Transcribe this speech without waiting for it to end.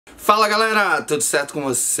Fala galera, tudo certo com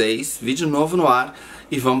vocês? Vídeo novo no ar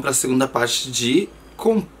e vamos para a segunda parte de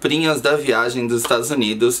comprinhas da viagem dos Estados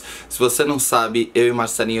Unidos. Se você não sabe, eu e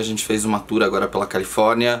Marcelinho a gente fez uma tour agora pela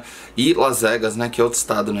Califórnia e Las Vegas, né, que é outro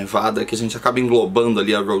estado, Nevada, que a gente acaba englobando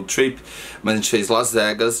ali a road trip, mas a gente fez Las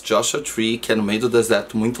Vegas, Joshua Tree, que é no meio do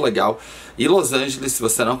deserto, muito legal, e Los Angeles. Se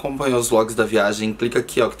você não acompanhou os vlogs da viagem, clica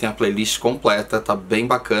aqui ó, que tem a playlist completa, tá bem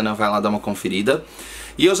bacana, vai lá dar uma conferida.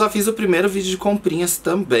 E eu já fiz o primeiro vídeo de comprinhas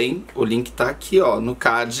também, o link tá aqui ó, no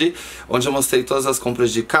card, onde eu mostrei todas as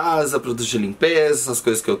compras de casa, produtos de limpeza, essas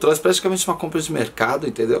coisas que eu trouxe, praticamente uma compra de mercado,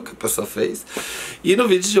 entendeu? Que a pessoa fez. E no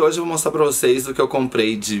vídeo de hoje eu vou mostrar pra vocês o que eu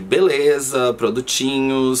comprei de beleza,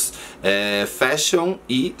 produtinhos, fashion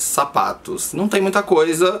e sapatos. Não tem muita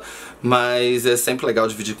coisa, mas é sempre legal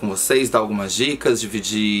dividir com vocês, dar algumas dicas,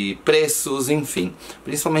 dividir preços, enfim.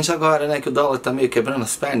 Principalmente agora, né, que o dólar tá meio quebrando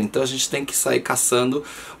as pernas, então a gente tem que sair caçando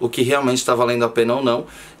o que realmente tá valendo a pena ou não.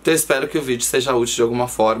 Então eu espero que o vídeo seja útil de alguma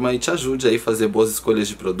forma e te ajude aí a fazer boas escolhas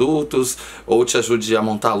de produtos, ou te ajude a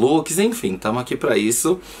montar looks, enfim, estamos aqui pra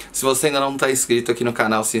isso. Se você ainda não tá inscrito aqui no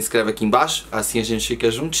canal, se inscreve aqui embaixo, assim a gente fica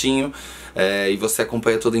juntinho e você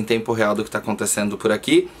acompanha tudo em tempo real do que tá acontecendo por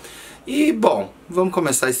aqui. E bom, vamos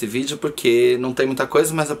começar esse vídeo porque não tem muita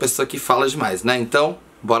coisa, mas a pessoa que fala demais, né? Então,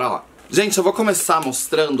 bora lá. Gente, eu vou começar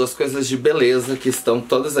mostrando as coisas de beleza que estão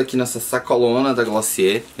todas aqui nessa sacolona da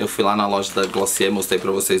Glossier. Eu fui lá na loja da Glossier, mostrei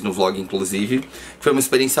pra vocês no vlog inclusive. Foi uma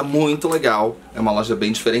experiência muito legal, é uma loja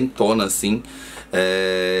bem diferentona assim.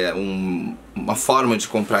 Uma forma de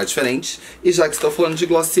comprar diferente. E já que estou falando de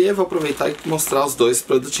Glossier, vou aproveitar e mostrar os dois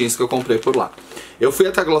produtinhos que eu comprei por lá. Eu fui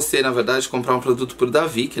até a Glossier, na verdade, comprar um produto pro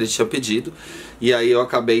Davi, que ele tinha pedido. E aí eu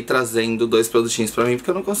acabei trazendo dois produtinhos pra mim, porque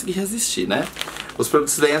eu não consegui resistir, né? Os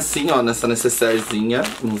produtos vêm assim, ó, nessa necessairezinha,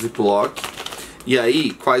 um ziplock. E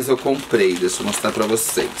aí, quais eu comprei? Deixa eu mostrar pra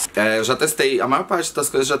vocês. Eu já testei, a maior parte das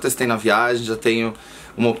coisas eu já testei na viagem, já tenho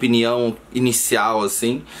uma opinião inicial,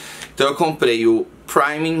 assim. Então eu comprei o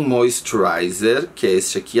Priming Moisturizer, que é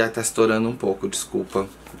este aqui. Tá estourando um pouco, desculpa.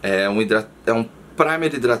 É um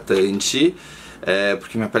primer hidratante,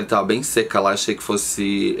 porque minha pele tava bem seca lá, achei que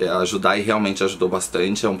fosse ajudar e realmente ajudou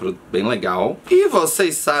bastante. É um produto bem legal. E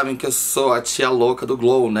vocês sabem que eu sou a tia louca do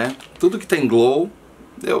glow, né? Tudo que tem glow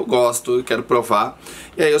eu gosto e quero provar.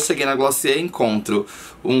 E aí eu cheguei na Glossier e encontro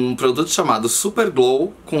um produto chamado Super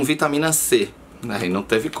Glow com vitamina C. Aí não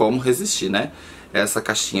teve como resistir, né? Essa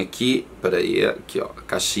caixinha aqui, peraí, aqui ó, a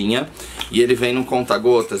caixinha. E ele vem no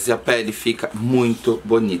conta-gotas e a pele fica muito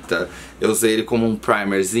bonita. Eu usei ele como um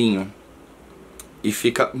primerzinho e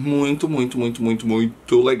fica muito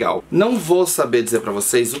legal. Não vou saber dizer pra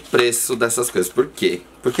vocês o preço dessas coisas. Por quê?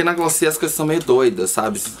 Porque na Glossier as coisas são meio doidas,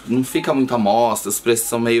 sabe? Não fica muito à mostra, os preços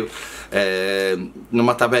são meio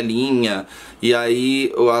numa tabelinha. E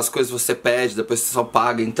aí as coisas você pede, depois você só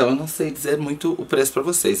paga. Então eu não sei dizer muito o preço pra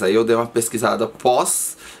vocês. Aí eu dei uma pesquisada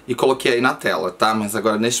pós e coloquei aí na tela, tá? Mas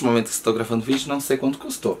agora neste momento que estou gravando o vídeo, não sei quanto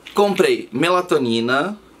custou. Comprei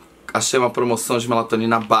melatonina. Achei uma promoção de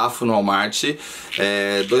melatonina bafo no Walmart.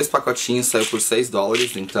 Dois pacotinhos, saiu por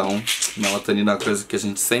 $6. Então, melatonina é uma coisa que a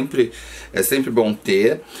gente é sempre bom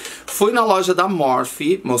ter. Fui na loja da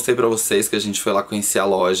Morphe, mostrei pra vocês que a gente foi lá conhecer a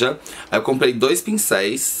loja. Aí eu comprei dois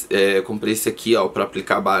pincéis. Eu comprei esse aqui, ó, pra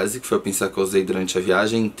aplicar a base, que foi o pincel que eu usei durante a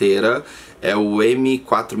viagem inteira. É o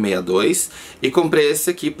M462. E comprei esse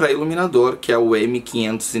aqui pra iluminador, que é o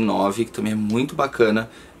M509, que também é muito bacana.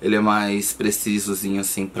 Ele é mais precisozinho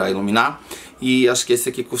assim pra iluminar. E acho que esse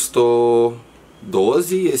aqui custou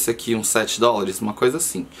 12 e esse aqui uns $7, uma coisa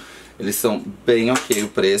assim. Eles são bem ok o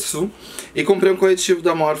preço. E comprei um corretivo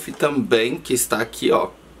da Morphe também, que está aqui, ó.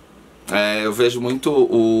 Eu vejo muito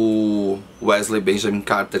o Wesley Benjamin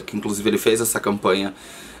Carter, que inclusive ele fez essa campanha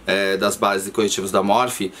das bases e corretivos da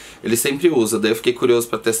Morphe. Ele sempre usa, daí eu fiquei curioso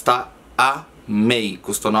pra testar. Amei,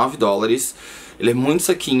 custou $9. Ele é muito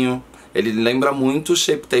sequinho. Ele lembra muito o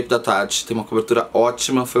Shape Tape da Tarte, tem uma cobertura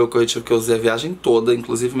ótima, foi o corretivo que eu usei a viagem toda,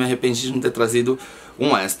 inclusive me arrependi de não ter trazido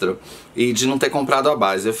um extra e de não ter comprado a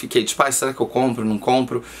base. Eu fiquei tipo, será que eu compro, não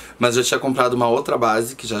compro? Mas eu já tinha comprado uma outra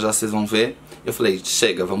base, que já vocês vão ver. Eu falei,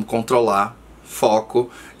 chega, vamos controlar, foco,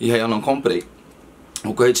 e aí eu não comprei.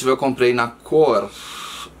 O corretivo eu comprei na cor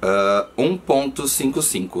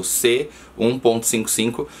 1.55, C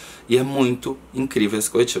 1.55, e é muito incrível esse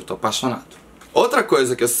corretivo, tô apaixonado. Outra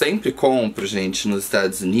coisa que eu sempre compro, gente, nos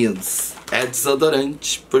Estados Unidos é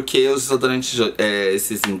desodorante, porque os desodorantes,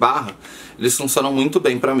 esses em barra, eles funcionam muito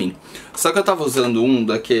bem pra mim. Só que eu tava usando um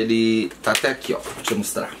daquele, tá até aqui ó, deixa eu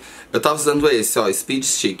mostrar. Eu tava usando esse, ó, Speed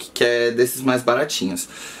Stick, que é desses mais baratinhos.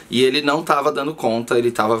 E ele não tava dando conta,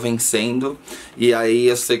 ele tava vencendo. E aí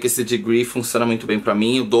eu sei que esse Degree funciona muito bem pra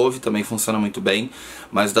mim, o Dove também funciona muito bem.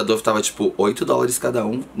 Mas o da Dove tava tipo $8 cada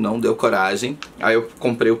um, não deu coragem. Aí eu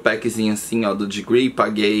comprei o packzinho assim, ó, do Degree,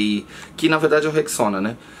 paguei... Que na verdade é o Rexona,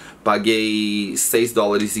 né? Paguei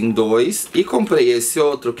 $6 em dois e comprei esse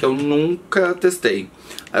outro que eu nunca testei.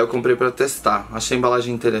 Aí eu comprei pra testar. Achei a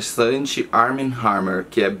embalagem interessante, Arm & Hammer,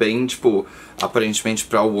 que é bem, tipo, aparentemente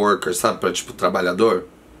pra worker, sabe? Pra, tipo, trabalhador,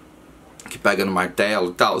 que pega no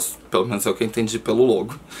martelo e tal. Pelo menos é o que eu entendi pelo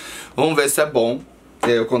logo. Vamos ver se é bom.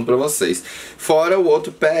 E aí eu conto pra vocês. Fora o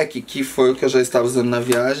outro pack, que foi o que eu já estava usando na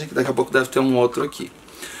viagem, que daqui a pouco deve ter um outro aqui.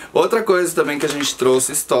 Outra coisa também que a gente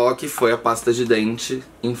trouxe estoque foi a pasta de dente,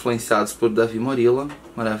 influenciados por Davi Morilla,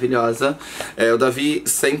 maravilhosa. O Davi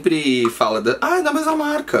sempre fala, é da mesma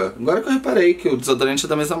marca, agora que eu reparei que o desodorante é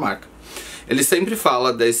da mesma marca. Ele sempre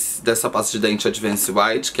fala dessa pasta de dente Advanced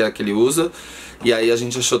White, que é a que ele usa. E aí a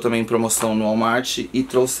gente achou também em promoção no Walmart e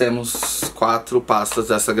trouxemos 4 pastas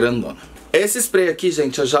dessa grandona. Esse spray aqui,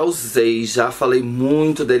 gente, eu já usei, já falei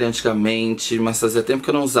muito dele antigamente, mas fazia tempo que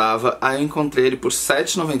eu não usava. Aí eu encontrei ele por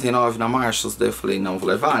R$7,99 na Marshalls, daí eu falei, não, vou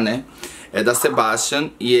levar, né? É da Sebastian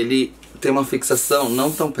e ele tem uma fixação não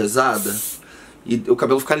tão pesada e o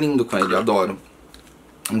cabelo fica lindo com ele, eu adoro.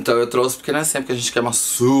 Então eu trouxe porque não é sempre que a gente quer uma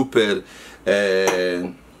super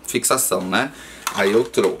fixação, né? Aí eu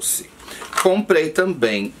trouxe. Comprei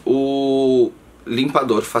também o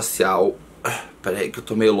limpador facial. Peraí que eu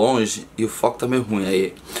tô meio longe e o foco tá meio ruim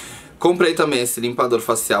aí. Comprei também esse limpador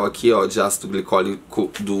facial aqui, ó, de ácido glicólico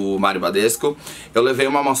do Mário Badesco. Eu levei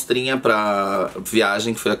uma amostrinha pra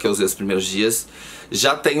viagem, que foi a que eu usei os primeiros dias.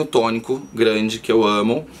 Já tem o tônico grande, que eu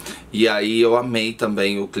amo. E aí eu amei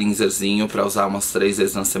também o cleanserzinho pra usar umas 3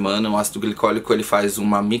 vezes na semana. O ácido glicólico, ele faz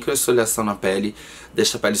uma microesfoliação na pele,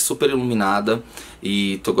 deixa a pele super iluminada.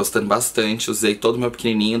 E tô gostando bastante, usei todo o meu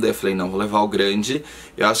pequenininho, daí eu falei, não, vou levar o grande.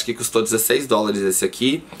 Eu acho que custou $16 esse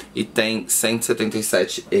aqui e tem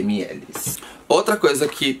 177 ml. Outra coisa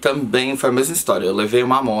que também foi a mesma história, eu levei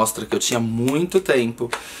uma amostra que eu tinha muito tempo,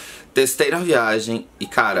 testei na viagem e,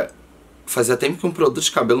 cara, fazia tempo que um produto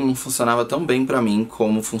de cabelo não funcionava tão bem pra mim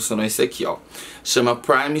como funcionou esse aqui, ó. Chama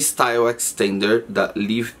Prime Style Extender da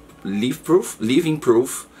Living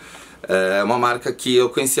Proof. É uma marca que eu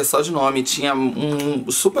conhecia só de nome, tinha um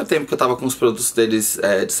super tempo que eu tava com os produtos deles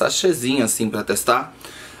de sachêzinho assim pra testar.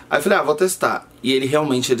 Aí eu falei, vou testar. E ele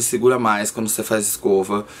realmente segura mais quando você faz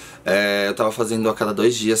escova. Eu tava fazendo a cada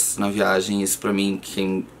 2 dias na viagem, isso pra mim,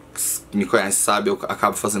 quem me conhece sabe, eu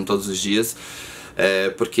acabo fazendo todos os dias.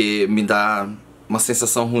 Porque me dá uma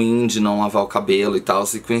sensação ruim de não lavar o cabelo e tal.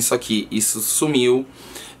 E com isso aqui, isso sumiu.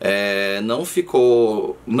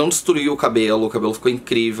 Não destruiu o cabelo ficou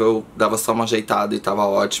incrível, dava só uma ajeitada e tava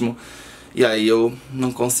ótimo. E aí eu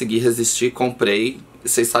não consegui resistir, comprei.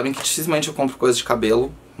 Vocês sabem que dificilmente eu compro coisa de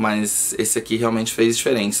cabelo, mas esse aqui realmente fez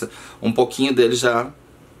diferença. Um pouquinho dele já,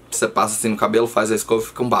 você passa assim no cabelo, faz a escova e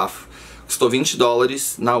fica um bafo. Custou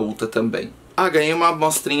 $20 na Ulta também. Ganhei uma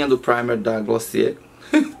amostrinha do primer da Glossier.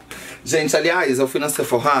 Gente, aliás, eu fui na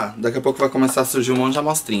Sephora, daqui a pouco vai começar a surgir um monte de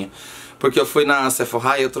amostrinha. Porque eu fui na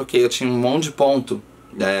Sephora e eu troquei, eu tinha um monte de ponto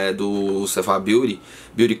do Sephora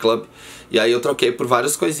Beauty Club. E aí eu troquei por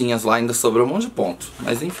várias coisinhas lá, ainda sobrou um monte de ponto.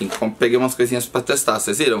 Mas enfim, peguei umas coisinhas pra testar.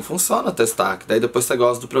 Vocês viram? Funciona testar, que daí depois você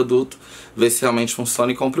gosta do produto, vê se realmente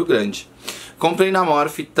funciona e compra o grande. Comprei na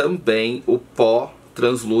Morphe também o pó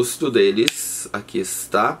translúcido deles, aqui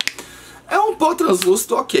está. É um pó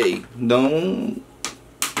translúcido ok, não...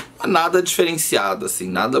 nada diferenciado, assim,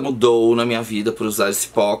 nada mudou na minha vida por usar esse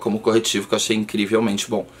pó como corretivo, que eu achei incrivelmente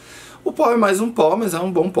bom. O pó é mais um pó, mas é um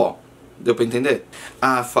bom pó. Deu pra entender?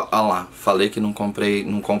 Lá, falei que não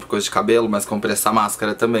compro coisa de cabelo, mas comprei essa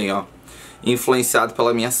máscara também, ó. Influenciado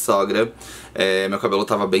pela minha sogra. Meu cabelo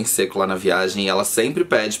tava bem seco lá na viagem e ela sempre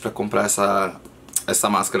pede pra comprar essa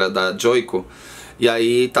máscara da Joico. E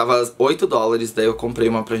aí tava $8, daí eu comprei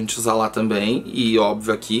uma pra gente usar lá também, e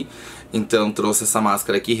óbvio aqui. Então trouxe essa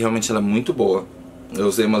máscara aqui, realmente ela é muito boa. Eu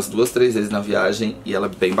usei umas 2, 3 vezes na viagem e ela é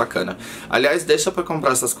bem bacana. Aliás, deixa pra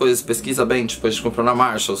comprar essas coisas, pesquisa bem, tipo a gente comprou na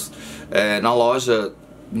Marshalls. Na loja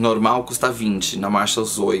normal custa 20, na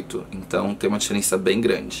Marshalls 8, então tem uma diferença bem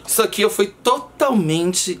grande. Isso aqui eu fui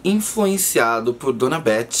totalmente influenciado por Dona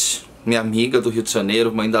Beth, minha amiga do Rio de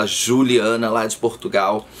Janeiro, mãe da Juliana lá de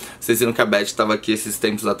Portugal. Vocês viram que a Beth estava aqui esses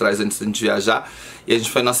tempos atrás antes de a gente viajar. E a gente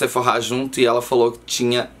foi na Sephora junto e ela falou que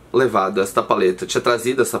tinha levado esta paleta, tinha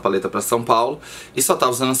trazido essa paleta para São Paulo e só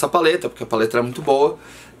tava usando essa paleta porque a paleta era muito boa.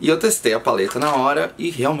 E eu testei a paleta na hora e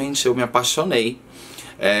realmente eu me apaixonei.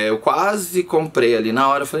 Eu quase comprei ali na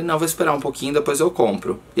hora, falei, não, vou esperar um pouquinho, depois eu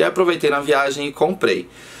compro. E aí aproveitei na viagem e comprei.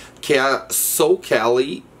 Que é a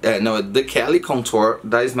Sicchierolli, The Kelly Contour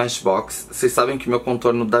da Smashbox. Vocês sabem que meu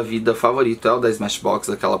contorno da vida favorito é o da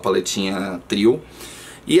Smashbox, aquela paletinha trio.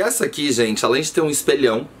 E essa aqui, gente, além de ter um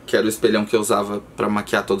espelhão, que era o espelhão que eu usava pra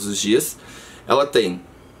maquiar todos os dias, ela tem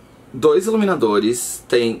 2 iluminadores,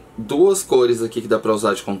 tem 2 cores aqui que dá pra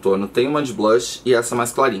usar de contorno, tem uma de blush e essa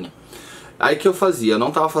mais clarinha. Aí que eu fazia? Eu não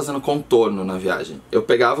tava fazendo contorno na viagem. Eu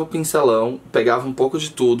pegava o pincelão, pegava um pouco de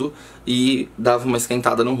tudo e dava uma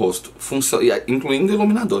esquentada no rosto, incluindo o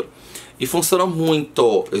iluminador. E funcionou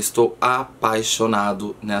muito. Eu estou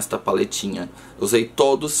apaixonado nesta paletinha. Usei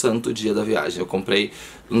todo santo dia da viagem. Eu comprei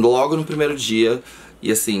logo no primeiro dia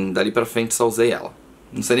e assim, dali pra frente só usei ela.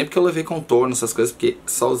 Não sei nem porque eu levei contorno, essas coisas, porque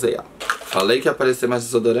só usei ela. Falei que ia aparecer mais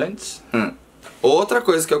desodorante? Outra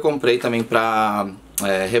coisa que eu comprei também pra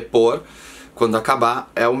repor quando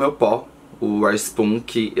acabar é o meu pó, o Air Spoon,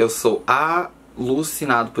 que eu sou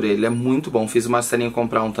alucinado por ele, é muito bom. Fiz o Marcelinho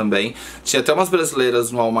comprar um também. Tinha até umas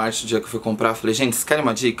brasileiras no Walmart no dia que eu fui comprar. Falei, gente, vocês querem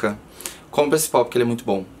uma dica? Compre esse pó porque ele é muito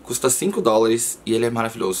bom. Custa $5 e ele é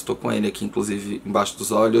maravilhoso. Tô com ele aqui, inclusive, embaixo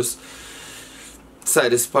dos olhos.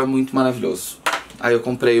 Sério, esse pó é muito maravilhoso. Aí eu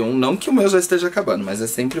comprei um, não que o meu já esteja acabando, mas é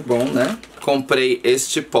sempre bom, né? Comprei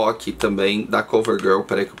este pó aqui também, da CoverGirl.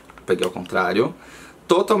 Peraí que eu peguei ao contrário.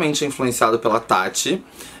 Totalmente influenciado pela Tati.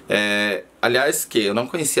 Aliás, que eu não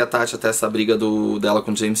conhecia a Tati até essa briga dela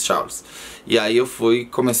com James Charles. E aí eu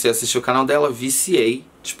comecei a assistir o canal dela, viciei,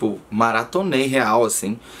 tipo, maratonei real,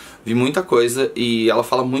 assim. Vi muita coisa e ela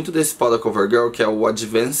fala muito desse pó da CoverGirl, que é o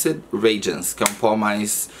Advanced Radiance, que é um pó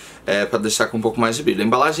mais, pra deixar com um pouco mais de brilho. A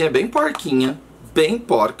embalagem é bem porquinha, bem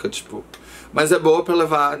porca, tipo, mas é boa pra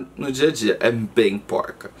levar no dia a dia, é bem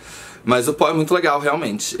porca. Mas o pó é muito legal,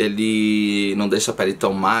 realmente. Ele não deixa a pele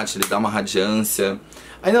tão mate, ele dá uma radiância.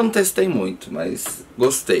 Ainda não testei muito, mas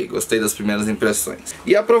gostei das primeiras impressões.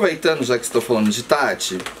 E aproveitando, já que estou falando de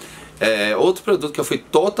Tati, outro produto que eu fui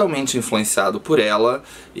totalmente influenciado por ela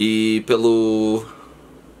e pelo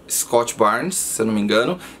Scott Barnes, se eu não me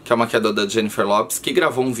engano, que é o maquiador da Jennifer Lopez, que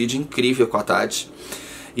gravou um vídeo incrível com a Tati.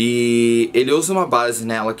 E ele usa uma base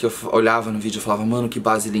nela que eu olhava no vídeo e falava, mano, que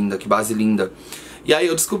base linda, que base linda. E aí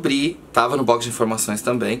eu descobri, tava no box de informações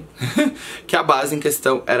também, que a base em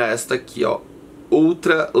questão era esta aqui, ó,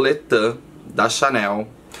 Ultra Letan da Chanel.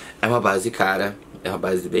 É uma base cara, é uma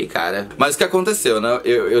base bem cara. Mas o que aconteceu, né?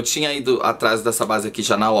 Eu tinha ido atrás dessa base aqui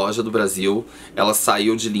já na loja do Brasil. Ela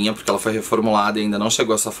saiu de linha porque ela foi reformulada e ainda não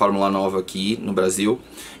chegou essa fórmula nova aqui no Brasil.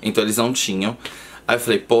 Então eles não tinham. Aí eu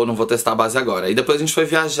falei, pô, não vou testar a base agora. Aí depois a gente foi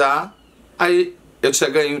viajar, aí eu tinha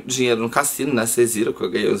ganho dinheiro no cassino, né? Vocês viram que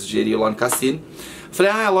eu ganhei os dinheirinhos lá no cassino. Falei,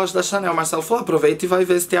 é a loja da Chanel. O Marcelo falou, aproveita e vai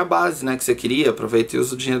ver se tem a base, né, que você queria. Aproveita e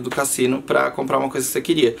usa o dinheiro do cassino pra comprar uma coisa que você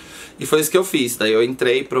queria. E foi isso que eu fiz. Daí eu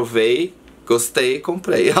entrei, provei, gostei,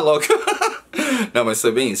 comprei. A louca. Não, mas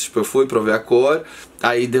foi bem isso. Tipo, eu fui, provei a cor.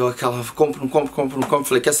 Aí deu aquela, compro, não compro, compro, não compro.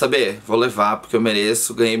 Falei, quer saber? Vou levar, porque eu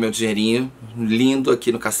mereço. Ganhei meu dinheirinho lindo aqui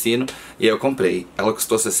no cassino. E aí eu comprei. Ela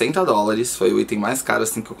custou $60. Foi o item mais caro,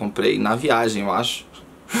 assim, que eu comprei na viagem, eu acho.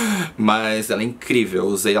 Mas ela é incrível. Eu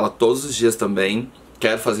usei ela todos os dias também.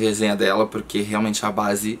 Quero fazer resenha dela, porque realmente é uma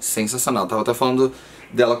base sensacional. Tava até falando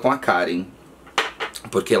dela com a Karen,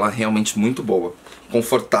 porque ela é realmente muito boa.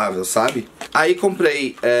 Confortável, sabe? Aí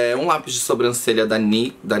comprei um lápis de sobrancelha da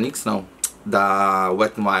NYX, não, da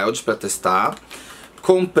Wet n Wild pra testar.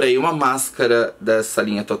 Comprei uma máscara dessa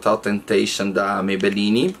linha Total Temptation da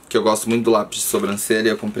Maybelline, que eu gosto muito do lápis de sobrancelha.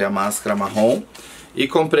 Eu comprei a máscara marrom. E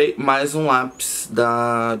comprei mais um lápis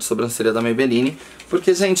de sobrancelha da Maybelline.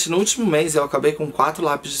 Porque, gente, no último mês eu acabei com 4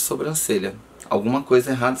 lápis de sobrancelha. Alguma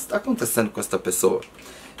coisa errada está acontecendo com essa pessoa.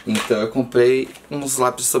 Então eu comprei uns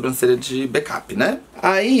lápis de sobrancelha de backup, né?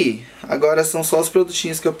 Aí, agora são só os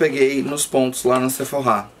produtinhos que eu peguei nos pontos lá na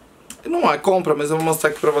Sephora. Não é compra, mas eu vou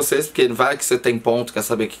mostrar aqui pra vocês, porque vai que você tem ponto, quer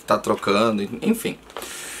saber o que tá trocando, enfim.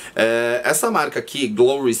 Essa marca aqui,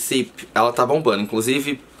 Glow Receipt, ela tá bombando.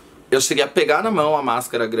 Inclusive, eu cheguei a pegar na mão a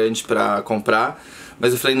máscara grande pra comprar,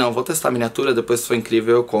 mas eu falei, não, vou testar a miniatura, depois se for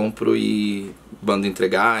incrível eu compro e mando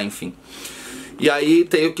entregar, enfim. E aí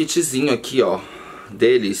tem o kitzinho aqui, ó,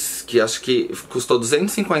 deles, que acho que custou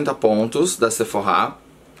 250 pontos, da Sephora.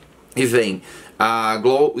 E vem a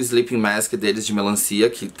Glow Sleeping Mask deles de melancia,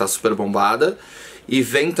 que tá super bombada. E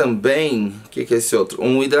vem também, o que é esse outro?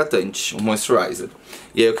 Um hidratante, um moisturizer.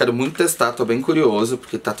 E aí eu quero muito testar, tô bem curioso,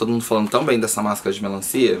 porque tá todo mundo falando tão bem dessa máscara de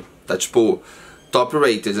melancia. Tá tipo top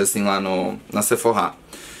rated, assim, lá na Sephora.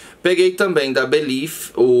 Peguei também da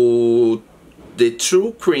Belif o The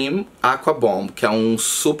True Cream Aqua Bomb, que é um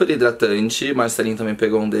super hidratante. Marcelinho também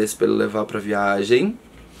pegou um desse pra ele levar pra viagem.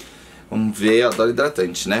 Vamos ver, eu adoro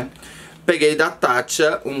hidratante, né? Peguei da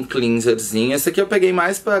Tatcha um cleanserzinho. Esse aqui eu peguei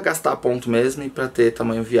mais pra gastar ponto mesmo e pra ter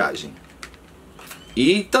tamanho viagem.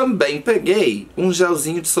 E também peguei um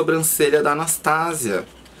gelzinho de sobrancelha da Anastasia.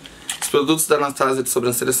 Os produtos da Anastasia de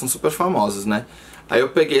sobrancelha são super famosos, né? Aí eu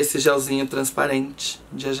peguei esse gelzinho transparente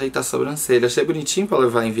de ajeitar a sobrancelha. Achei bonitinho pra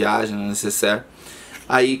levar em viagem, no necessaire.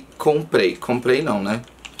 Aí comprei. Comprei não, né?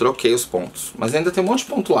 Troquei os pontos. Mas ainda tem um monte de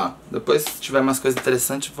ponto lá. Depois, se tiver mais coisa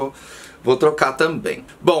interessante, vou trocar também.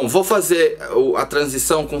 Bom, vou fazer a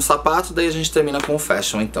transição com o sapato, daí a gente termina com o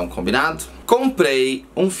fashion, então, combinado? Comprei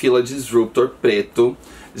um fila disruptor preto.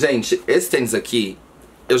 Gente, esse tênis aqui,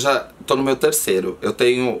 eu já tô no meu terceiro.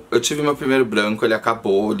 Eu tive meu primeiro branco, ele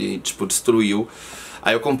acabou, ele, tipo, destruiu.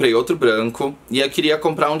 Aí eu comprei outro branco e eu queria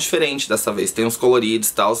comprar um diferente dessa vez. Tem uns coloridos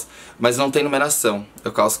e tal, mas não tem numeração.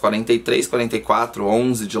 Eu calço 43, 44,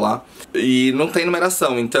 11 de lá. E não tem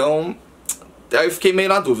numeração, então... Aí eu fiquei meio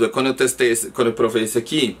na dúvida. Quando eu testei, quando eu provei esse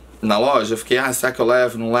aqui na loja, eu fiquei, será que eu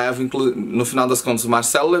levo? Não levo? No final das contas, o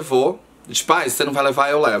Marcelo levou. Tipo, se você não vai levar,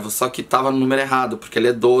 eu levo. Só que tava no número errado, porque ele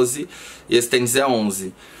é 12 e esse tênis é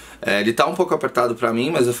 11. Ele tá um pouco apertado pra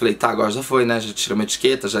mim, mas eu falei, tá, agora já foi, né? Já tirou uma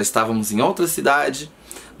etiqueta, já estávamos em outra cidade,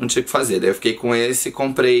 não tinha o que fazer. Daí eu fiquei com esse e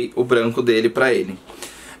comprei o branco dele pra ele.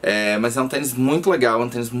 Mas é um tênis muito legal, um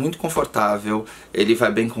tênis muito confortável. Ele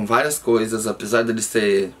vai bem com várias coisas, apesar dele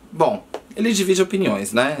ser... Bom, ele divide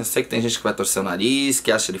opiniões, né? Eu sei que tem gente que vai torcer o nariz,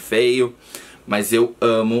 que acha ele feio, mas eu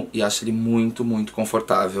amo e acho ele muito, muito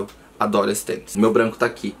confortável. Adoro esse tênis. Meu branco tá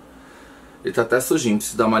aqui. Ele tá até sujinho,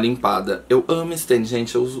 preciso dar uma limpada. Eu amo esse tênis,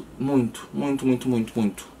 gente. Eu uso muito, muito, muito, muito,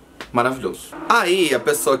 muito. Maravilhoso. Aí, a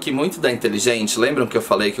pessoa aqui muito da inteligente, lembram que eu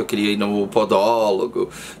falei que eu queria ir no podólogo,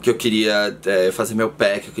 que eu queria fazer meu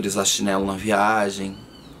pé, que eu queria usar chinelo na viagem?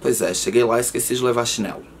 Pois é, cheguei lá e esqueci de levar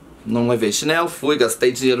chinelo. Não levei chinelo, fui,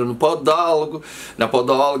 gastei dinheiro no podólogo, na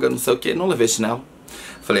podóloga, não sei o que, não levei chinelo.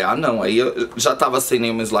 Falei, não, aí eu já tava sem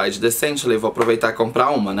nenhuma slide decente, falei, vou aproveitar e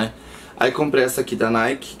comprar uma, né? Aí comprei essa aqui da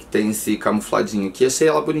Nike, que tem esse camufladinho aqui, achei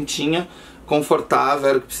ela bonitinha, confortável,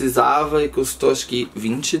 era o que precisava e custou acho que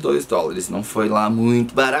 22 dólares. Não foi lá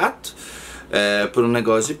muito barato, por um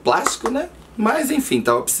negócio de plástico, né? Mas enfim,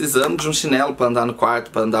 tava precisando de um chinelo pra andar no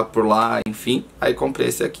quarto, pra andar por lá, enfim, aí comprei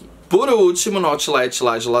esse aqui. Por último, no outlet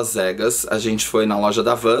lá de Las Vegas, a gente foi na loja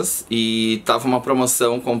da Vans e tava uma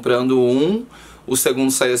promoção comprando um, o segundo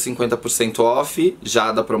saía 50% off,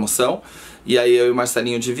 já da promoção. E aí eu e o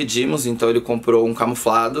Marcelinho dividimos, então ele comprou um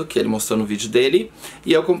camuflado, que ele mostrou no vídeo dele.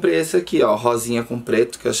 E eu comprei esse aqui, ó, rosinha com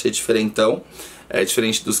preto, que eu achei diferentão. É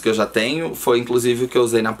diferente dos que eu já tenho. Foi inclusive o que eu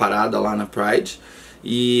usei na parada lá na Pride.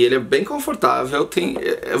 E ele é bem confortável.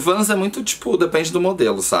 Vans é muito tipo, depende do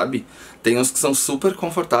modelo, sabe? Tem uns que são super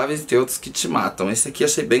confortáveis e tem outros que te matam. Esse aqui eu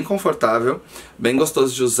achei bem confortável, bem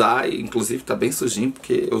gostoso de usar e inclusive tá bem sujinho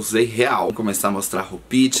porque eu usei real. Vou começar a mostrar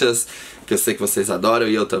roupitas, que eu sei que vocês adoram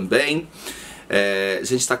e eu também.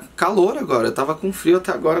 Gente, tá com calor agora, eu tava com frio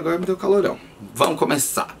até agora me deu calorão. Vamos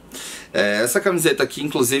começar. Essa camiseta aqui,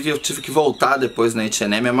 inclusive, eu tive que voltar depois na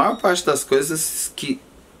H&M. A maior parte das coisas que...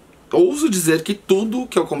 ouso dizer que tudo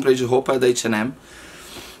que eu comprei de roupa é da H&M.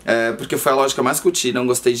 Porque foi a loja que eu mais curti, não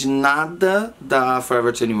gostei de nada da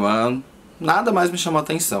Forever 21, nada mais me chamou a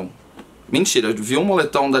atenção. Mentira, eu vi um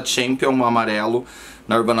moletom da Champion amarelo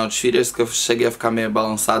na Urban Outfitters que eu cheguei a ficar meio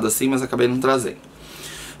balançado assim, mas acabei não trazendo.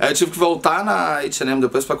 Eu tive que voltar na H&M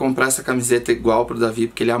depois pra comprar essa camiseta igual pro Davi,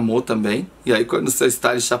 porque ele amou também. E aí quando o seu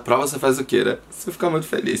stylist aprova, você faz o quê, né? Você fica muito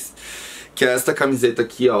feliz. Que é esta camiseta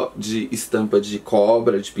aqui, ó, de estampa de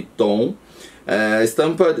cobra, de piton. A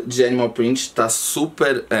estampa de animal print tá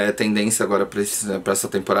super tendência agora pra essa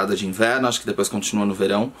temporada de inverno, acho que depois continua no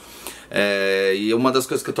verão. E uma das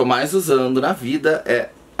coisas que eu tô mais usando na vida é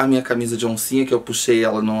a minha camisa de oncinha, que eu puxei,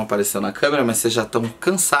 ela não apareceu na câmera, mas vocês já estão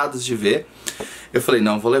cansados de ver. Eu falei,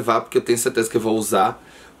 não, vou levar porque eu tenho certeza que eu vou usar.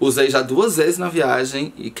 Usei já 2 vezes na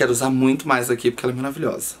viagem e quero usar muito mais aqui porque ela é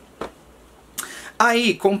maravilhosa.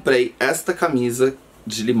 Aí comprei esta camisa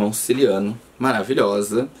de limão siciliano,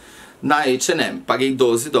 maravilhosa, na H&M. Paguei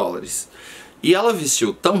 12 dólares. E ela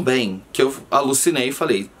vestiu tão bem que eu alucinei e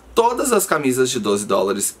falei, todas as camisas de 12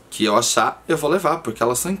 dólares que eu achar, eu vou levar, porque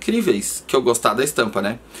elas são incríveis, que eu gostar da estampa,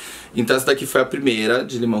 né? Então essa daqui foi a primeira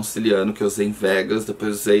de limão siciliano que eu usei em Vegas,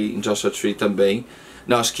 depois usei em Joshua Tree também.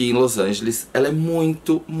 Não, acho que em Los Angeles. Ela é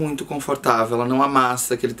muito, muito confortável, ela não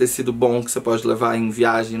amassa, aquele tecido bom que você pode levar em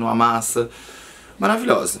viagem, não amassa.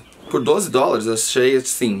 Maravilhosa. Por 12 dólares, achei,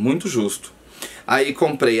 assim, muito justo. Aí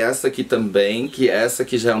comprei essa aqui também, que essa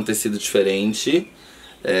aqui já é um tecido diferente.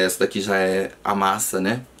 Essa daqui já é a massa,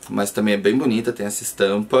 né? Mas também é bem bonita, tem essa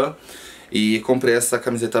estampa. E comprei essa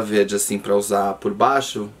camiseta verde, assim, pra usar por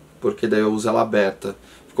baixo, porque daí eu uso ela aberta.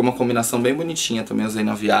 Ficou uma combinação bem bonitinha, também usei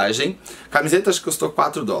na viagem. Camiseta acho que custou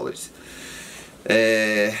 4 dólares.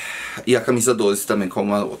 E a camisa 12 também,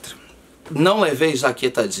 como a outra. Não levei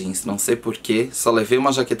jaqueta jeans, não sei porquê. Só levei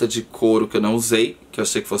uma jaqueta de couro que eu não usei, que eu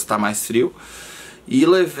achei que fosse estar mais frio. E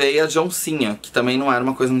levei a de oncinha, que também não era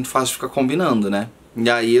uma coisa muito fácil de ficar combinando, né? E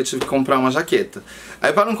aí eu tive que comprar uma jaqueta.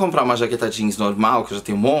 Aí para não comprar uma jaqueta jeans normal, que eu já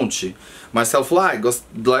tenho um monte, Marcelo falou,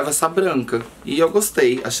 leva essa branca. E eu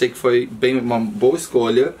gostei, achei que foi bem uma boa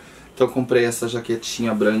escolha. Então eu comprei essa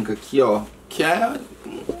jaquetinha branca aqui, ó. Que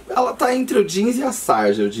ela tá entre o jeans e a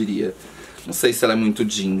sarja, eu diria. Não sei se ela é muito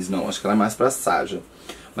jeans, não. Acho que ela é mais pra sarja.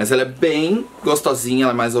 Mas ela é bem gostosinha,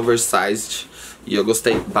 ela é mais oversized. E eu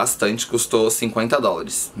gostei bastante, custou 50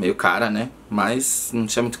 dólares. Meio cara, né? Mas não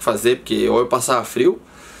tinha muito o que fazer, porque ou eu passava frio,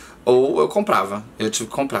 ou eu comprava. Eu tive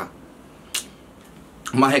que comprar.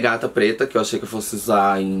 Uma regata preta, que eu achei que eu fosse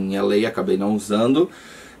usar em LA e acabei não usando.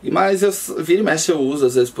 Mas eu vira e mexe eu uso,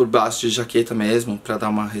 às vezes por baixo de jaqueta mesmo, pra dar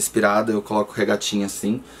uma respirada, eu coloco regatinha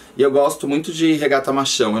assim. E eu gosto muito de regata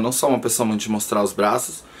machão, eu não sou uma pessoa muito de mostrar os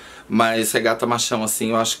braços, mas regata machão assim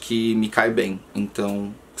eu acho que me cai bem.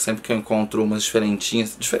 Então, sempre que eu encontro umas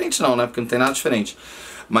diferentinhas, diferente não, né, porque não tem nada diferente,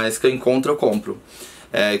 mas que eu encontro eu compro.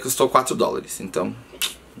 Custou 4 dólares, então,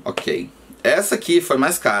 ok. Essa aqui foi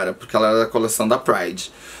mais cara, porque ela era da coleção da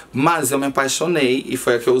Pride, mas eu me apaixonei e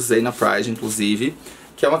foi a que eu usei na Pride, inclusive.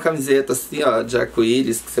 Que é uma camiseta assim, ó, de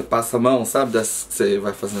arco-íris, que você passa a mão, sabe? Das que você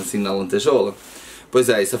vai fazendo assim na lantejola. Pois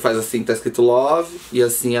é, aí você faz assim, tá escrito Love, e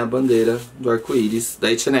assim é a bandeira do arco-íris. Da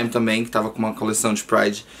H&M também, que tava com uma coleção de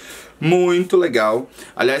Pride muito legal.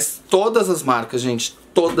 Aliás, todas as marcas, gente,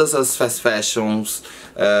 todas as fast fashions,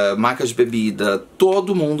 marcas de bebida,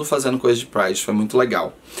 todo mundo fazendo coisa de Pride, foi muito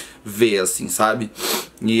legal ver assim, sabe?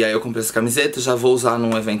 E aí eu comprei essa camiseta, já vou usar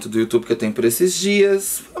num evento do YouTube que eu tenho por esses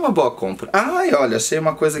dias. Foi uma boa compra. Ai, olha, achei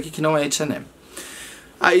uma coisa aqui que não é H&M.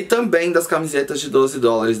 Aí também das camisetas de 12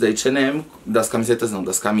 dólares da H&M, das camisetas não,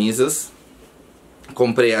 das camisas.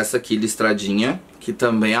 Comprei essa aqui listradinha, que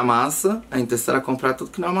também amassa. A intenção era comprar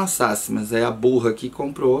tudo que não amassasse, mas aí a burra aqui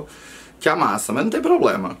comprou que amassa, mas não tem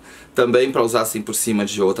problema. Também pra usar assim por cima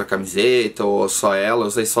de outra camiseta, ou só ela, eu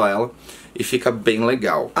usei só ela. E fica bem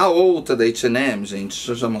legal. A outra da H&M, gente,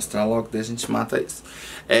 deixa eu já mostrar logo, daí a gente mata isso.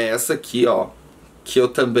 É essa aqui, ó, que eu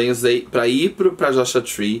também usei pra ir pra Joshua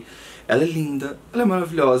Tree. Ela é linda, ela é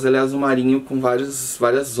maravilhosa, ela é azul marinho com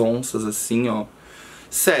várias onças assim, ó.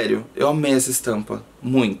 Sério, eu amei essa estampa,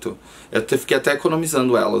 muito. Eu fiquei até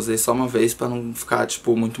economizando ela, usei só uma vez pra não ficar,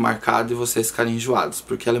 tipo, muito marcado e vocês ficarem enjoados,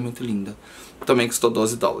 porque ela é muito linda. Também custou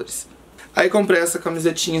 12 dólares. Aí comprei essa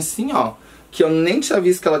camisetinha assim, ó, que eu nem tinha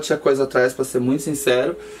visto que ela tinha coisa atrás, pra ser muito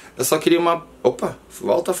sincero. Eu só queria uma... Opa,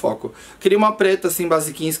 volta foco. Queria uma preta, assim,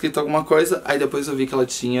 basiquinha, escrito alguma coisa. Aí depois eu vi que ela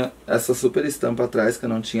tinha essa super estampa atrás, que eu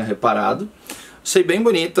não tinha reparado. Achei bem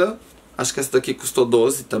bonita. Acho que essa daqui custou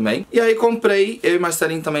 12 também. E aí comprei, eu e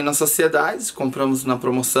Marcelinho também na Sociedade. Compramos na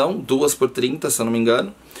promoção, 2 por 30, se eu não me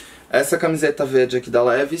engano. Essa camiseta verde aqui da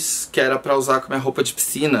Levi's, que era pra usar com a minha roupa de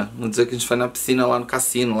piscina. No dia que a gente foi na piscina lá no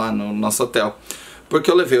cassino, lá no nosso hotel. Porque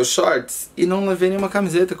eu levei os shorts e não levei nenhuma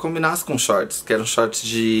camiseta que combinasse com shorts, que eram shorts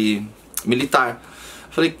de militar.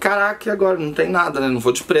 Falei, caraca, e agora? Não tem nada, né? Não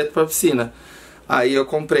vou de preto pra piscina. Aí eu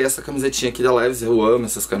comprei essa camisetinha aqui da Levi's, eu amo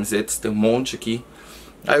essas camisetas, tem um monte aqui.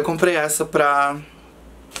 Aí eu comprei essa pra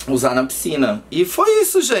usar na piscina. E foi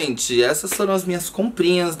isso, gente. Essas foram as minhas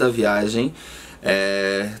comprinhas da viagem.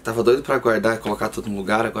 Tava doido pra guardar e colocar tudo no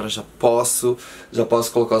lugar, agora já posso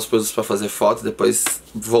colocar os produtos pra fazer foto e depois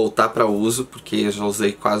voltar pra uso, porque eu já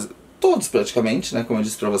usei quase todos praticamente, né, como eu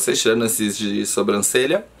disse pra vocês, tirando esses de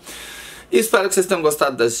sobrancelha. E espero que vocês tenham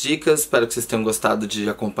gostado das dicas, espero que vocês tenham gostado de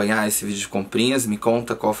acompanhar esse vídeo de comprinhas. Me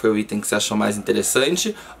conta qual foi o item que você achou mais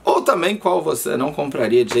interessante, ou também qual você não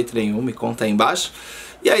compraria de jeito nenhum, me conta aí embaixo.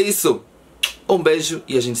 E é isso, um beijo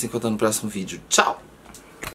e a gente se encontra no próximo vídeo. Tchau!